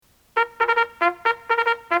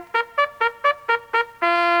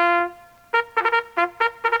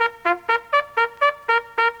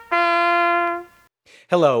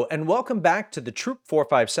Hello, and welcome back to the Troop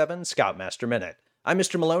 457 Scoutmaster Minute. I'm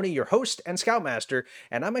Mr. Maloney, your host and Scoutmaster,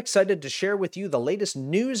 and I'm excited to share with you the latest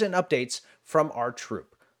news and updates from our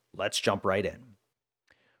troop. Let's jump right in.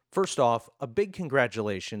 First off, a big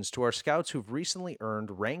congratulations to our scouts who've recently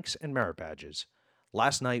earned ranks and merit badges.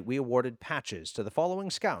 Last night, we awarded patches to the following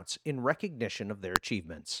scouts in recognition of their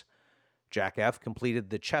achievements. Jack F. completed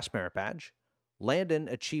the chess merit badge. Landon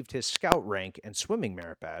achieved his scout rank and swimming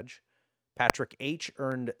merit badge. Patrick H.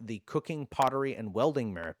 earned the cooking, pottery, and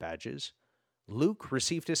welding merit badges. Luke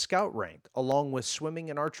received his scout rank along with swimming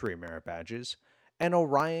and archery merit badges. And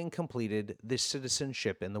Orion completed the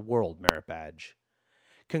citizenship in the world merit badge.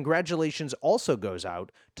 Congratulations also goes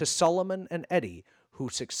out to Solomon and Eddie, who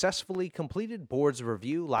successfully completed board's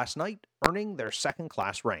review last night, earning their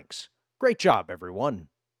second-class ranks. Great job, everyone!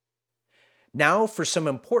 Now for some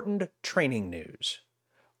important training news.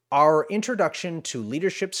 Our Introduction to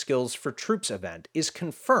Leadership Skills for Troops event is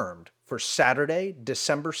confirmed for Saturday,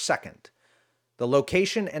 December 2nd. The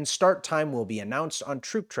location and start time will be announced on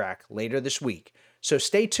Troop Track later this week, so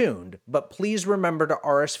stay tuned, but please remember to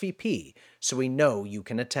RSVP so we know you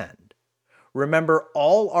can attend. Remember,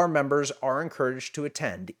 all our members are encouraged to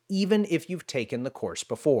attend, even if you've taken the course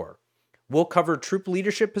before. We'll cover troop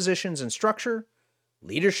leadership positions and structure,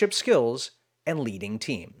 leadership skills, and leading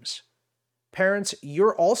teams. Parents,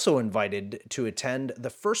 you're also invited to attend the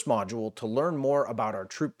first module to learn more about our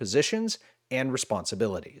troop positions and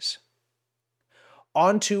responsibilities.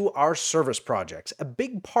 On to our service projects, a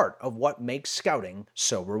big part of what makes scouting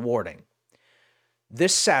so rewarding.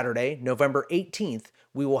 This Saturday, November 18th,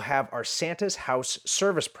 we will have our Santa's House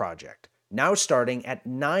service project, now starting at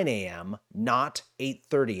 9 a.m., not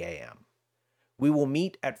 8:30 a.m. We will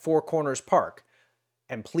meet at Four Corners Park,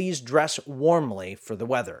 and please dress warmly for the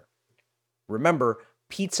weather. Remember,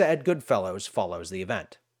 pizza at Goodfellows follows the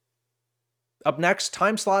event. Up next,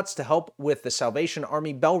 time slots to help with the Salvation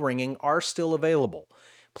Army bell ringing are still available.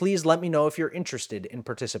 Please let me know if you're interested in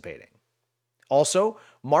participating. Also,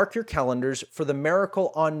 mark your calendars for the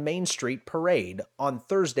Miracle on Main Street parade on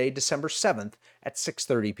Thursday, December 7th at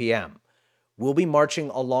 6:30 p.m. We'll be marching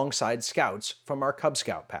alongside scouts from our Cub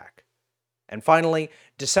Scout pack. And finally,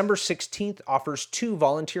 December 16th offers two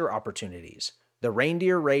volunteer opportunities: the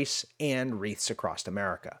Reindeer Race and Wreaths Across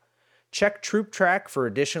America. Check Troop Track for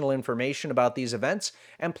additional information about these events,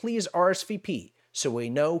 and please RSVP so we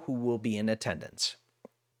know who will be in attendance.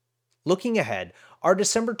 Looking ahead, our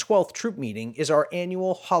December 12th troop meeting is our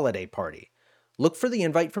annual holiday party. Look for the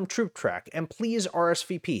invite from Troop Track, and please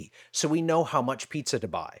RSVP so we know how much pizza to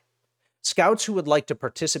buy. Scouts who would like to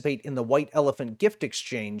participate in the White Elephant gift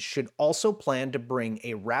exchange should also plan to bring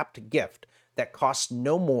a wrapped gift that costs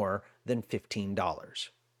no more than $15.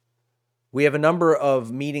 We have a number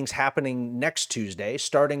of meetings happening next Tuesday,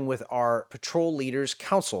 starting with our Patrol Leaders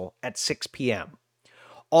Council at 6 p.m.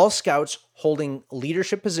 All scouts holding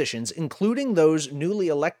leadership positions, including those newly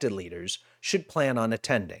elected leaders, should plan on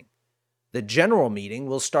attending. The general meeting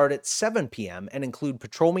will start at 7 p.m. and include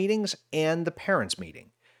patrol meetings and the parents'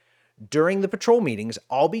 meeting. During the patrol meetings,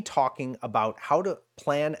 I'll be talking about how to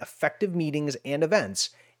plan effective meetings and events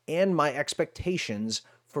and my expectations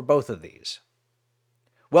for both of these.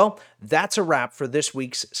 Well, that's a wrap for this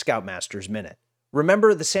week's Scoutmasters Minute.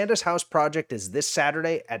 Remember, the Santa's House project is this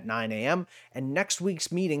Saturday at 9 a.m., and next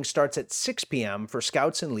week's meeting starts at 6 p.m. for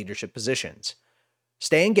scouts in leadership positions.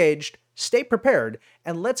 Stay engaged, stay prepared,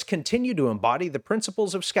 and let's continue to embody the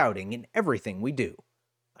principles of scouting in everything we do.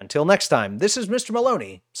 Until next time, this is Mr.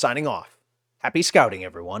 Maloney, signing off. Happy scouting,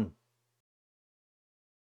 everyone.